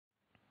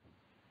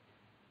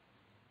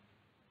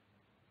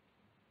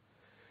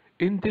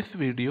In this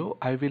video,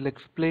 I will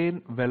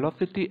explain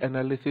velocity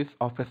analysis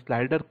of a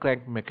slider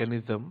crank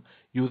mechanism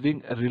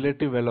using a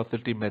relative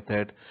velocity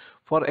method.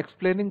 For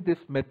explaining this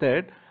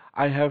method,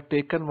 I have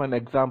taken one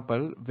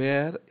example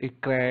where a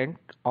crank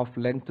of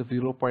length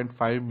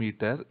 0.5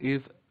 meter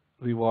is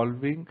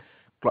revolving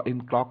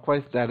in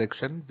clockwise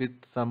direction with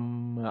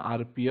some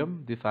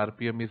RPM. This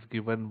RPM is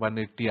given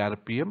 180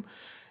 RPM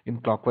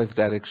in clockwise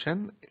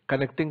direction.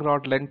 Connecting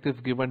rod length is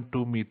given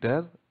 2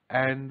 meter,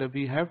 and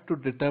we have to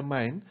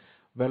determine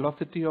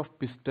velocity of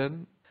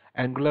piston,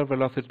 angular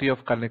velocity of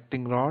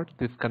connecting rod,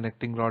 this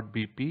connecting rod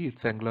BP,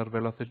 its angular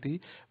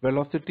velocity,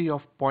 velocity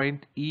of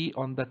point E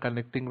on the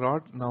connecting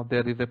rod. Now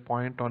there is a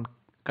point on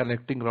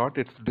connecting rod,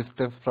 its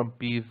distance from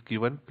P is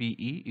given,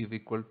 PE is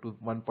equal to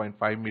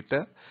 1.5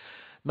 meter.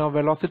 Now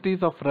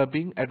velocities of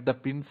rubbing at the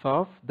pins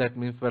of, that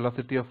means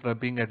velocity of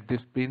rubbing at this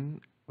pin,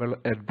 well,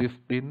 at this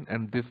pin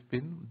and this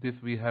pin, this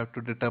we have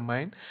to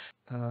determine.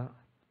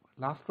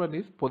 Last one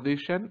is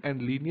position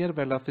and linear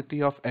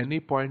velocity of any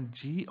point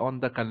G on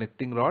the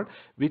connecting rod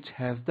which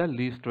has the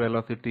least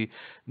velocity.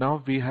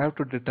 Now we have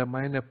to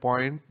determine a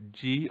point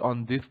G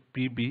on this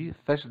PB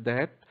such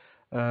that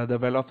the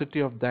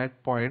velocity of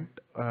that point,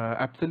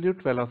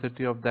 absolute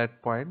velocity of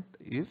that point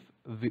is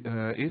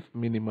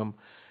minimum.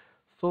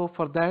 So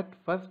for that,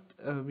 first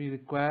we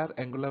require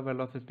angular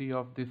velocity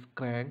of this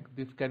crank.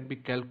 This can be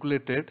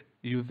calculated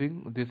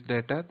using this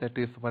data, that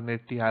is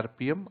 180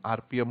 RPM.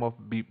 RPM of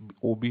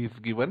OB is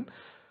given.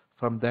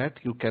 From that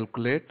you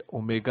calculate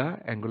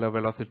omega, angular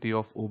velocity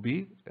of OB,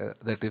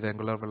 that is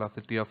angular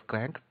velocity of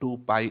crank, 2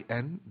 pi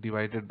n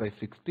divided by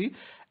 60.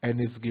 N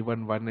is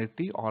given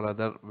 180, all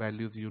other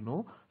values you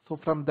know. So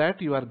from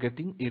that you are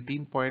getting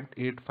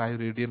 18.85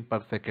 radian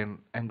per second.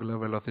 Angular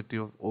velocity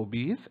of OB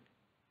is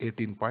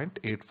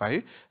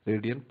 18.85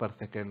 radian per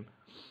second.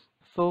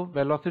 So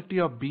velocity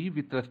of B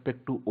with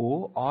respect to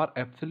O, or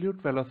absolute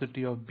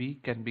velocity of B,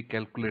 can be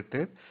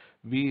calculated.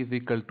 V is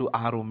equal to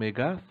R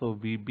omega. So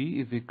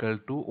VB is equal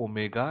to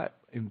omega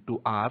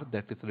into R,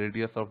 that is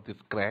radius of this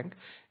crank.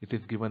 It is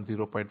given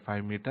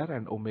 0.5 meter,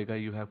 and omega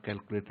you have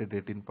calculated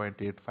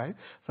 18.85.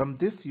 From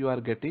this you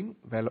are getting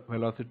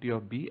velocity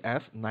of B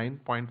as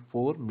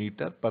 9.4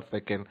 meter per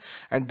second,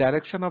 and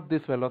direction of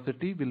this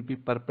velocity will be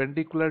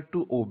perpendicular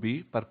to OB,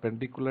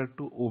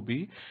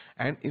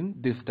 and in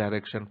this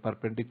direction,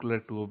 perpendicular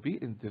to OB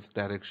in this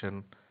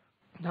direction.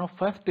 Now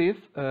first is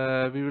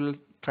we will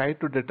try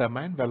to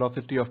determine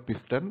velocity of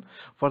piston.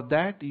 For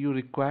that you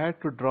require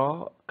to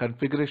draw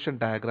configuration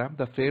diagram,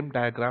 the same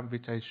diagram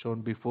which I shown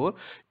before.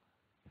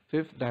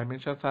 Since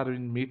dimensions are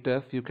in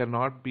meters, you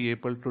cannot be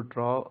able to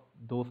draw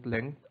those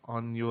lengths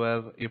on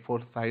your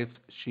A4 size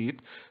sheet.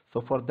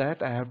 So for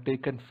that I have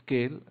taken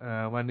scale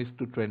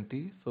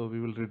 1:20. So we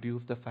will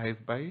reduce the size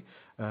by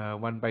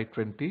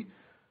 1/20.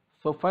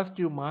 So first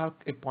you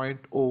mark a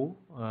point O.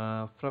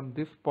 From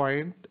this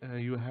point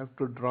you have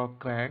to draw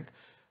crank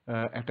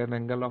at an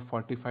angle of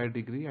 45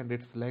 degree, and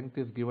its length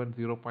is given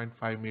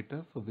 0.5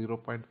 meter. So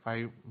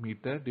 0.5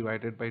 meter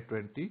divided by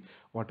 20,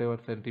 whatever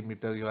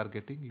centimeter you are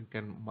getting, you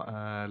can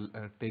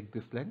take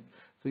this length.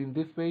 So in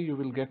this way you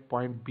will get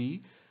point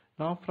B.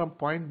 Now from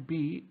point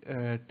B,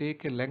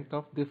 take a length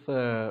of this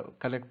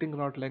connecting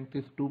rod length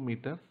is 2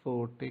 meters.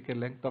 So take a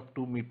length of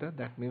 2 meter.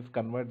 That means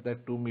convert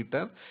that 2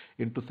 meter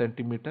into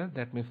centimeter.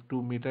 That means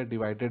 2 meter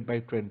divided by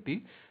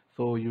 20.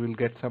 So you will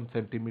get some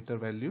centimeter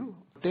value.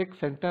 Take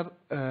center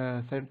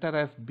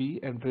as B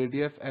and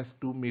radius as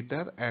 2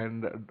 meter,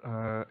 and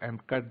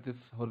cut this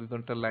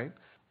horizontal line.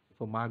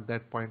 So mark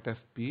that point as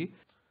P.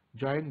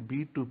 Join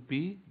B to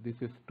P. This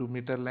is 2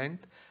 meter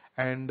length,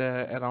 and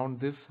around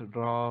this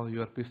draw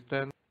your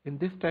piston. In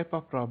this type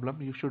of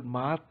problem, you should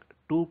mark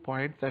 2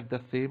 points at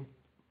the same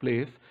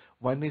place.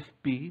 One is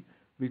P,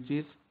 which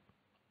is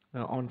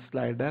on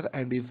slider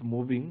and is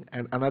moving,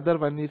 and another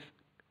one is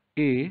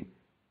A.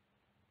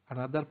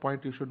 Another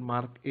point you should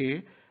mark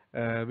A,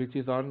 which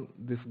is on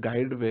this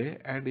guideway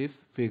and is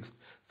fixed.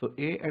 So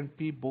A and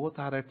P both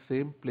are at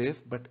same place,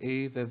 but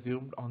A is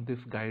assumed on this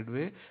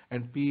guideway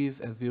and P is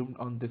assumed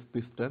on this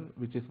piston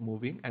which is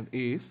moving, and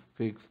A is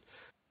fixed.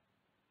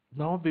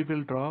 Now we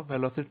will draw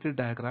velocity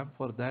diagram.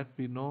 For that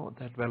we know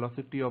that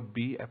velocity of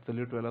B,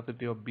 absolute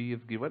velocity of B, is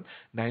given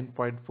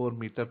 9.4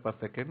 meter per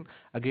second.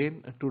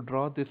 Again, to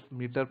draw this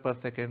meter per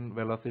second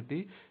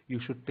velocity, you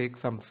should take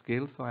some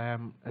scale. So I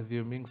am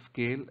assuming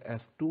scale as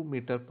 2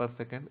 meter per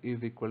second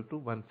is equal to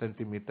 1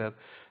 centimeter.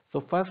 So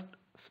first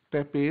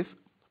step is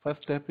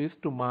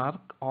to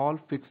mark all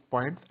fixed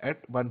points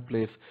at one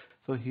place.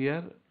 So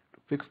here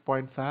fixed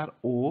points are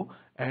O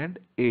and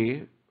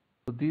A.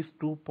 So these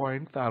 2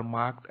 points are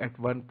marked at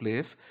one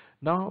place.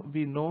 Now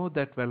we know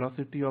that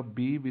velocity of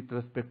B with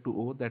respect to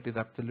O, that is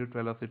absolute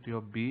velocity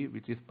of B,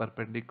 which is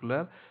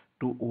perpendicular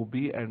to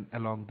OB and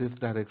along this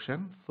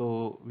direction.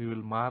 So we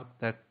will mark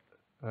that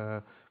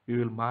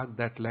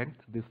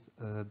length. This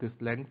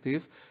length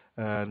is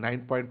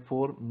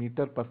 9.4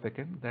 meter per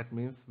second. That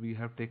means we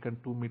have taken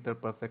 2 meter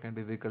per second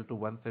is equal to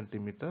 1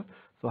 centimeter.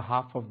 So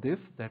half of this,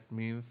 that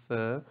means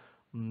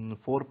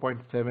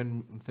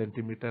 4.7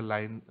 centimeter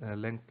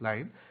length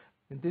line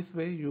In this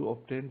way you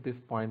obtain this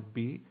point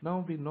B.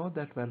 Now we know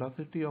that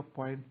velocity of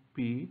point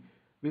P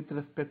with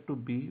respect to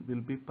B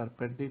will be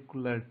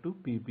perpendicular to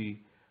PB,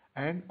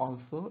 and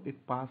also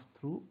it passed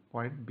through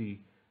point B.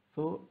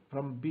 So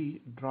from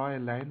B, draw a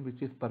line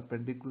which is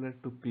perpendicular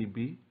to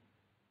PB.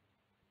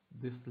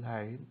 This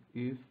line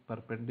is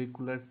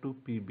perpendicular to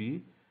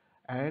PB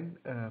and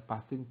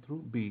passing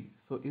through B.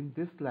 So in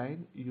this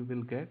line you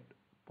will get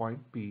point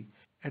P.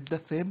 At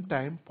the same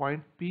time,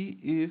 point P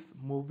is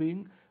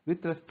moving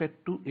with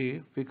respect to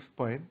A fixed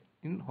point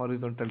in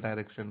horizontal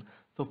direction.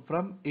 So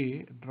from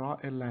A, draw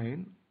a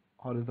line,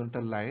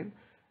 horizontal line.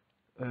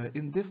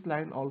 In this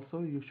line also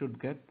you should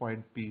get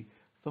point P.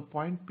 So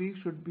point P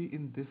should be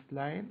in this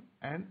line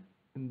and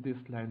in this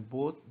line,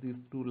 both these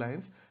two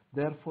lines.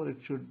 Therefore, it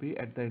should be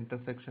at the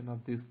intersection of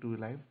these two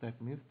lines.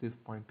 That means this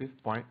point is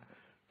point.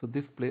 So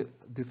this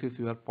is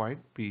your point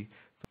P.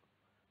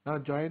 Now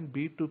join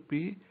B to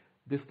P.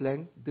 This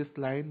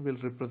line will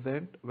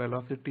represent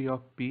velocity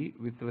of P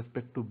with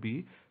respect to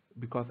B,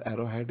 because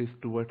arrowhead is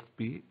towards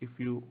P. If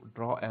you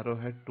draw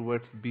arrowhead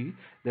towards B,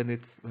 then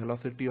it's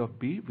velocity of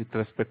B with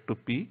respect to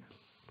P.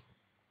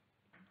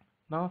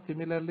 Now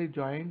similarly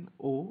join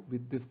O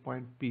with this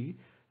point P.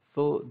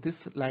 So this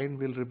line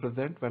will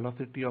represent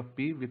velocity of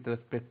P with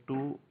respect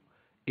to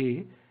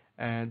A,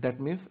 and that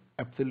means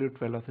absolute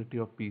velocity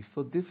of P.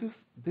 So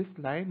this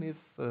line is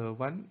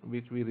one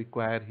which we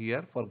require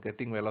here for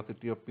getting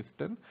velocity of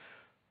piston.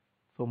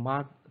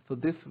 So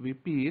this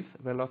VP is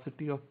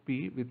velocity of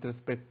P with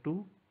respect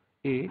to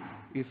A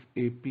is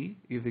AP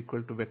is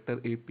equal to vector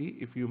AP.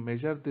 If you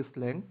measure this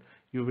length,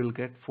 you will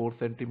get 4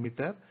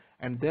 centimeter,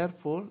 and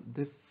therefore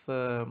this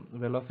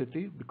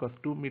velocity, because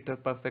 2 meter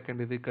per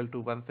second is equal to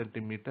 1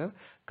 centimeter,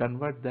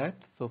 convert that.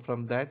 So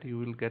from that you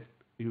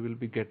will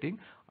be getting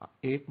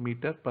 8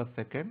 meter per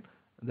second.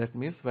 That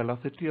means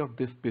velocity of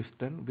this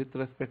piston with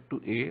respect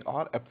to A,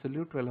 or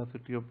absolute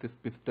velocity of this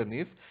piston,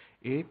 is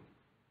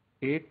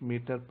 8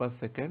 meter per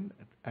second,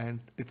 and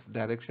its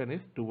direction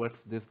is towards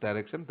this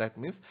direction. That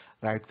means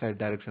right side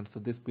direction. So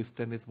this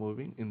piston is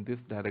moving in this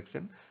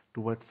direction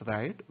towards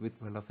right with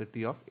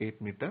velocity of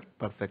 8 meter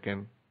per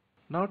second.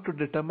 Now to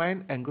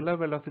determine angular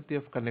velocity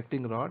of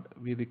connecting rod,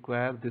 we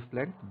require this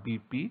length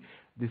BP.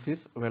 This is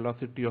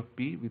velocity of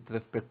P with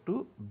respect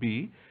to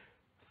B.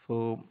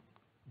 So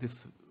this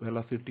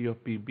velocity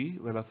of PB,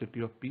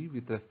 velocity of P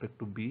with respect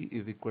to B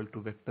is equal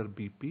to vector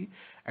BP,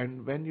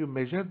 and when you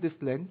measure this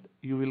length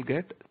you will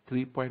get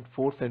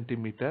 3.4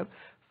 centimeter.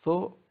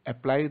 So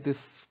apply this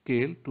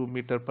scale, 2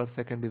 meter per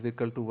second is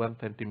equal to 1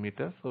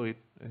 centimeter, so it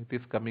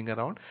is coming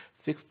around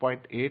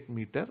 6.8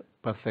 meter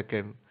per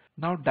second.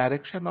 Now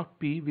direction of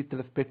P with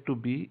respect to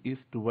B is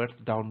towards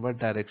downward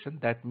direction.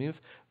 That means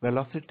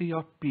velocity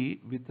of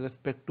P with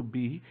respect to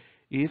B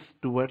is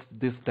towards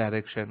this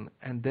direction,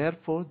 and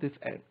therefore this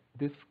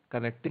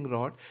connecting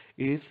rod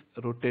is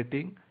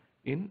rotating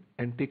in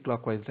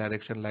anti-clockwise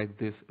direction like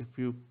this. If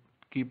you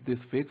keep this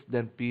fixed,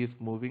 then P is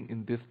moving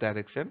in this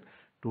direction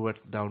towards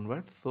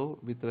downward. So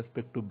with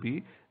respect to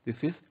B, this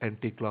is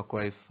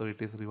anti-clockwise, so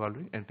it is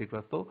revolving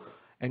anti-clockwise. So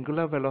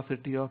angular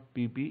velocity of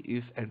PB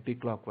is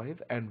anti-clockwise,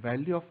 and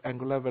value of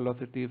angular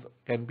velocities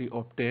can be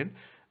obtained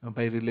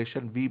by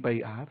relation V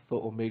by R.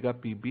 So omega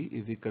PB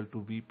is equal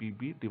to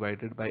VPB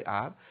divided by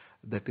R,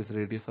 that is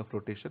radius of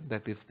rotation,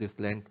 that is this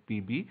length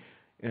PB,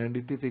 and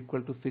it is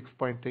equal to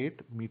 6.8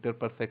 meter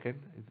per second.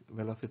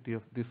 Velocity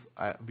of this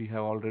we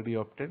have already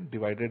obtained,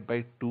 divided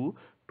by 2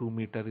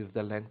 meter is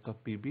the length of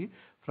PB.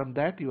 From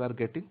that you are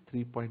getting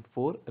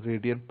 3.4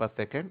 radian per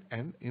second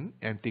and in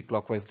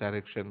anti-clockwise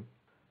direction.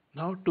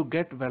 Now to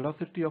get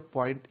velocity of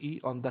point E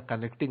on the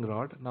connecting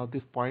rod, now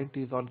this point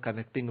is on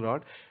connecting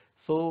rod,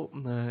 so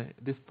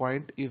this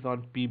point is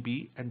on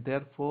PB, and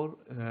therefore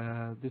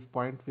this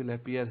point will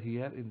appear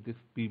here in this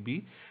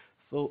PB.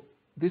 So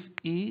this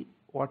E,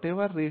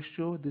 whatever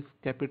ratio this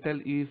capital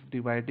E is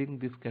dividing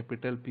this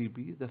capital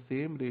PB, the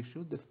same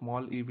ratio the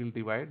small e will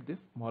divide this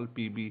small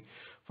PB.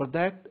 For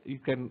that you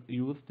can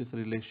use this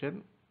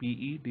relation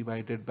PE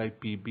divided by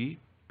PB.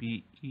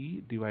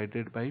 PE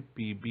divided by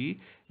PB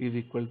is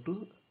equal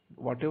to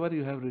whatever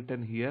you have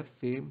written here,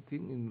 same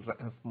thing in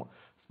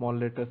small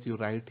letters you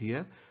write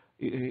here,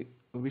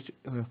 which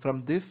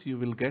from this you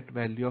will get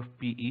value of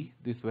PE.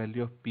 This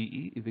value of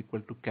PE is equal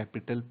to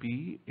capital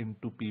PE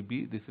into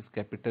PB. This is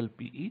capital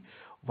PE,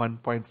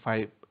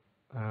 1.5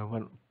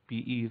 PE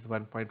is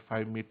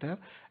 1.5 meter,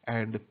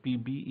 and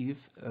PB is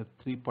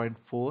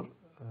 3.4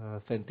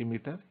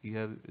 centimeter.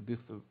 Here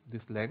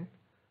this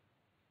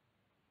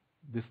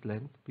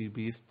length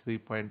PB is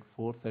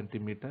 3.4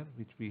 centimeter,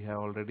 which we have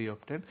already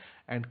obtained,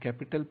 and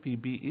capital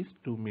PB is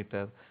 2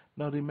 meter.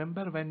 Now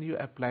remember, when you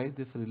apply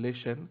this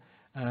relation,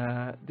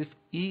 this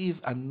E is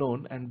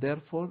unknown, and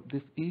therefore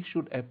this E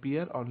should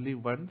appear only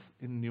once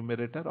in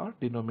numerator or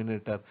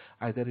denominator,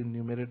 either in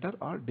numerator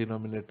or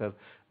denominator.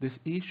 This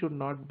E should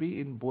not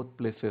be in both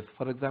places.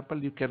 For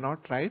example, you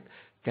cannot write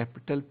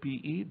capital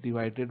PE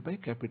divided by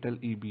capital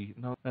EB.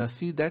 Now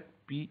see that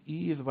PE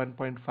is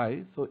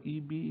 1.5, so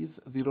EB is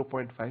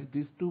 0.5.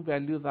 These two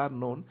values are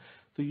known,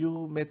 so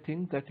you may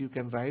think that you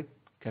can write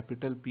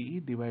capital PE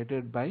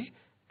divided by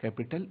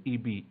capital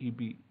EB.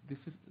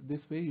 This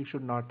way you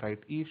should not write.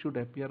 E should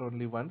appear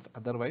only once,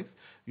 otherwise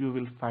you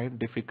will find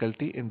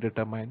difficulty in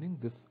determining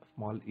this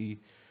small e.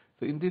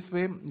 So in this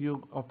way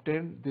you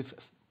obtain this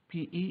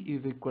PE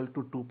is equal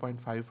to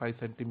 2.55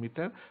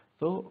 centimeter.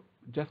 So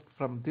just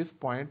from this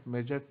point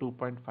measure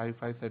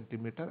 2.55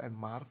 centimeter and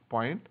mark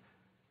point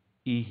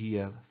E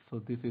here.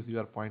 So this is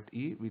your point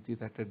E, which is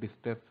at a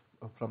distance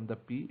from the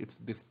P. Its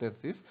distance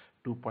is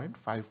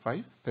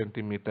 2.55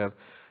 centimeter.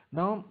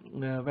 Now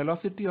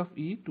velocity of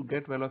E, to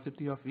get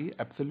velocity of E,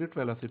 absolute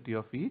velocity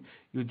of E,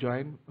 you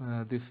join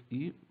this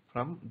E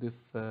from this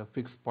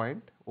fixed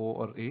point O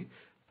or A.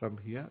 From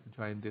here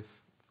join this.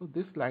 So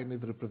this line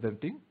is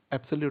representing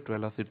absolute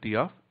velocity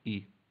of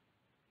E.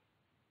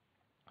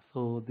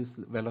 So this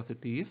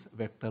velocity is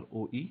vector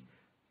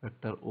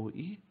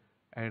OE,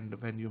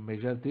 and when you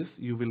measure this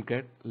you will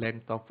get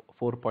length of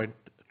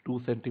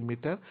 4.2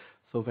 centimeter.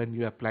 So when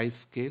you apply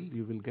scale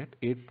you will get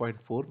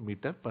 8.4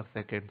 meter per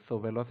second. So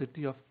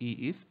velocity of E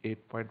is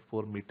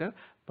 8.4 meter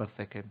per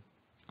second.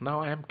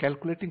 Now I am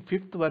calculating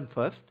fifth one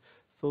first.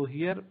 So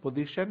here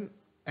position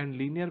and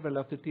linear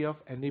velocity of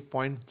any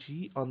point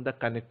G on the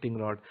connecting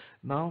rod.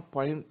 Now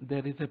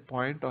there is a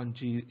point on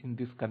G in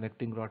this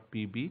connecting rod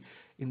PB.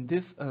 In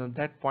this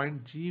that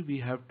point G we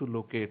have to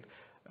locate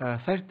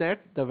such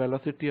that the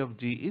velocity of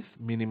G is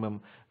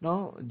minimum.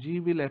 Now G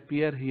will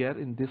appear here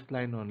in this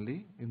line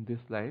only, in this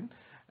line,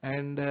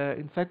 and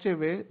in such a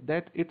way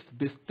that its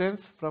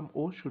distance from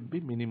O should be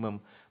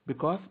minimum,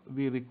 because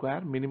we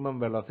require minimum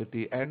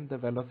velocity, and the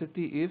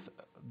velocity is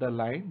the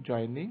line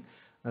joining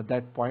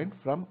that point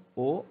from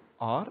O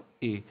or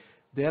A.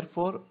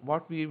 Therefore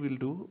what we will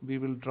do, we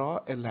will draw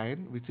a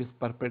line which is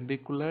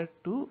perpendicular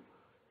to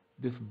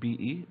this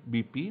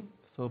BP.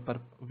 So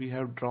we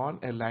have drawn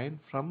a line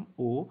from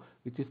O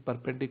which is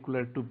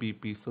perpendicular to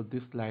BP. So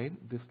this line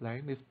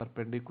is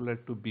perpendicular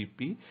to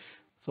BP.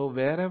 So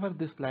wherever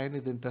this line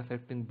is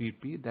intersecting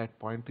BP, that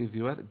point is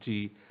your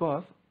G,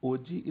 because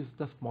OG is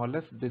the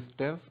smallest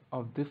distance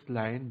of this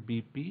line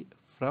BP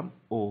from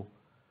O.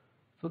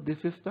 So this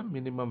is the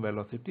minimum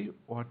velocity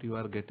what you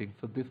are getting.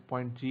 So this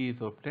point G is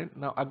obtained.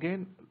 Now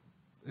again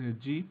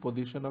G,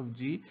 position of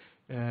G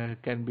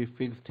can be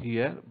fixed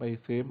here by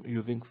same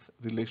using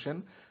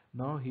relation.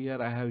 Now here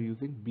I have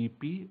using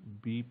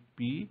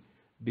BP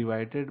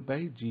divided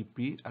by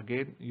GP.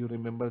 Again you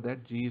remember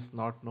that G is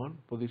not known,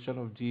 position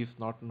of G is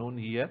not known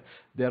here,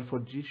 therefore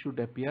G should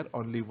appear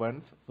only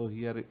once. So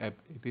here it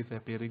is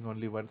appearing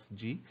only once,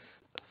 G.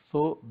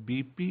 So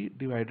BP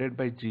divided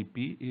by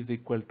GP is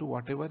equal to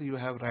whatever you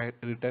have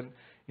written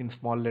in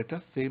small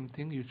letters, same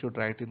thing you should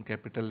write in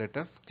capital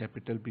letters,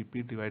 capital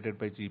BP divided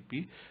by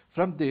GP.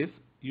 From this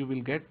you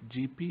will get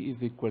GP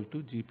is equal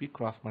to GP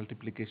cross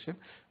multiplication,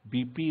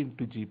 BP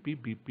into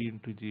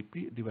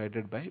GP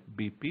divided by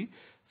BP.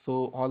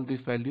 So all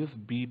these values,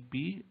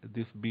 BP,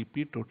 this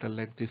BP total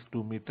length is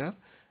 2 meter.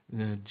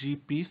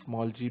 GP,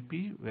 small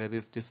gp, where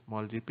is this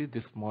small gp?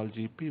 This small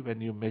gp, when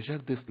you measure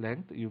this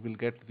length you will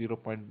get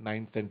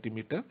 0.9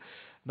 centimeter.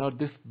 Now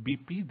this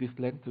BP, this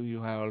length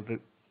you have already,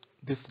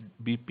 this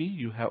BP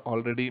you have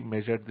already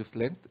measured, this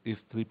length is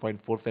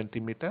 3.4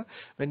 centimeter.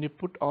 When you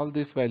put all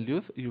these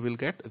values you will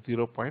get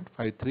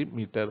 0.53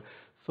 meter.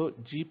 So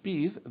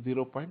GP is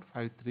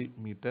 0.53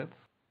 meters.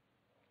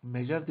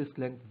 Measure this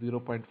length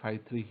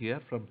 0.53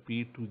 here from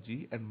P to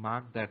G and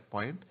mark that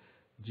point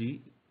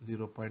G,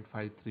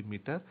 0.53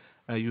 meter.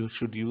 You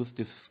should use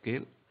this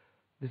scale.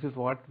 This is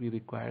what we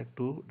require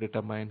to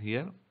determine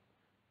here.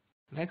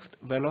 Next,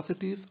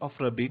 velocities of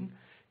rubbing.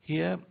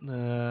 Here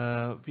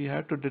we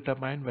have to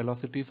determine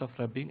velocities of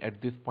rubbing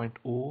at this point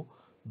O,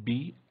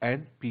 B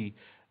and P.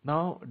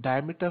 Now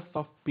diameters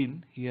of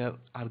pin here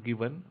are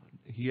given.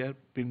 Here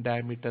pin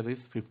diameter is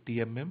 50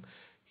 mm,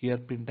 here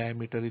pin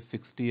diameter is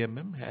 60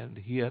 mm, and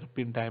here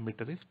pin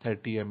diameter is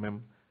 30 mm.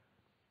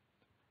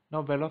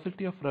 Now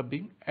velocity of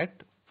rubbing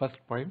at first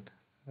point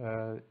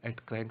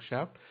at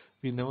crankshaft.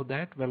 We know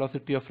that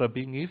velocity of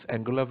rubbing is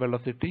angular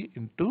velocity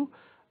into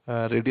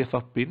radius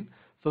of pin.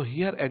 So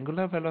here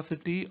angular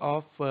velocity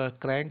of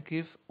crank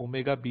is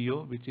omega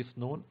BO, which is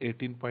known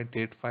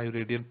 18.85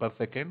 radian per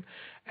second,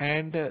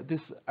 and this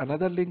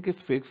another link is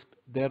fixed.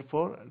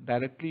 Therefore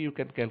directly you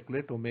can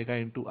calculate omega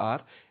into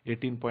R,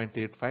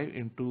 18.85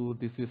 into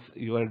this is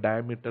your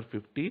diameter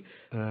 50.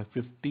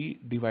 50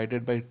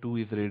 divided by 2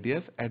 is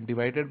radius and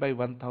divided by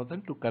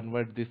 1000 to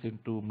convert this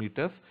into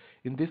meters.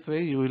 In this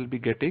way you will be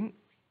getting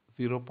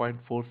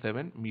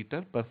 0.47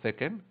 meter per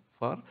second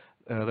for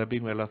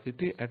rubbing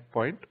velocity at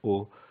point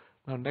O.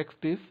 Now next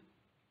is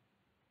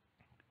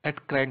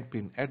at crank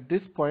pin. At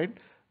this point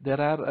there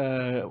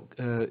are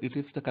it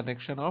is the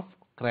connection of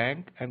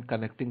crank and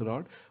connecting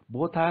rod.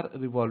 Both are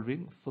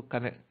revolving. So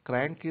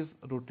crank is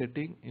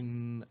rotating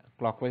in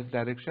clockwise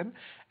direction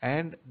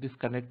and this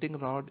connecting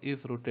rod is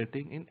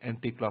rotating in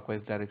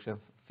anti-clockwise direction.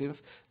 Since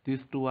these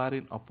two are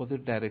in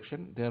opposite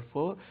direction,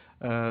 therefore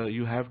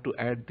you have to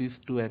add these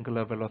two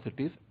angular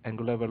velocities,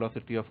 angular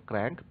velocity of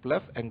crank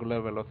plus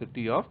angular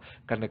velocity of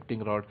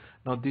connecting rod.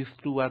 Now these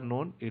two are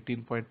known,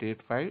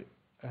 18.85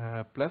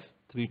 plus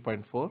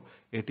 3.4,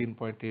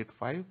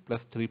 18.85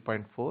 plus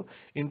 3.4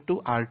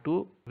 into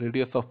R2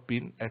 radius of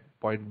pin at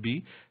point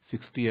B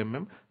 60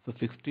 mm. So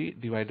 60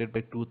 divided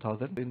by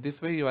 2000. In this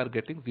way you are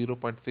getting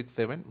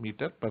 0.67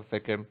 meter per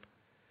second.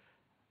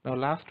 Now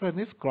last one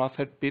is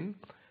crosshead pin.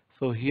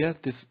 So here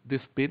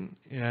this pin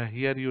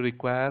here you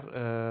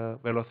require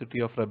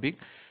velocity of rubbing.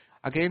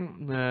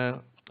 Again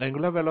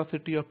angular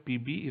velocity of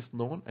PB is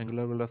known.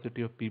 Angular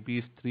velocity of PB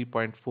is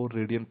 3.4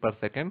 radian per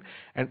second,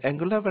 and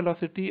angular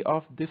velocity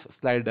of this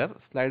slider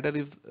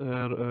is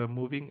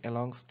moving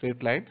along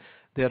straight line.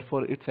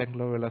 Therefore its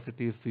angular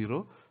velocity is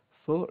 0.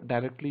 So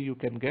directly you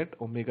can get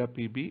omega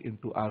PB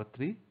into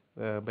R3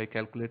 by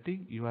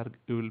calculating. You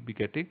will be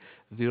getting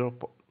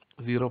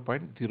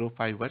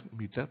 0.051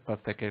 meter per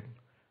second.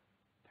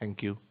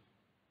 Thank you.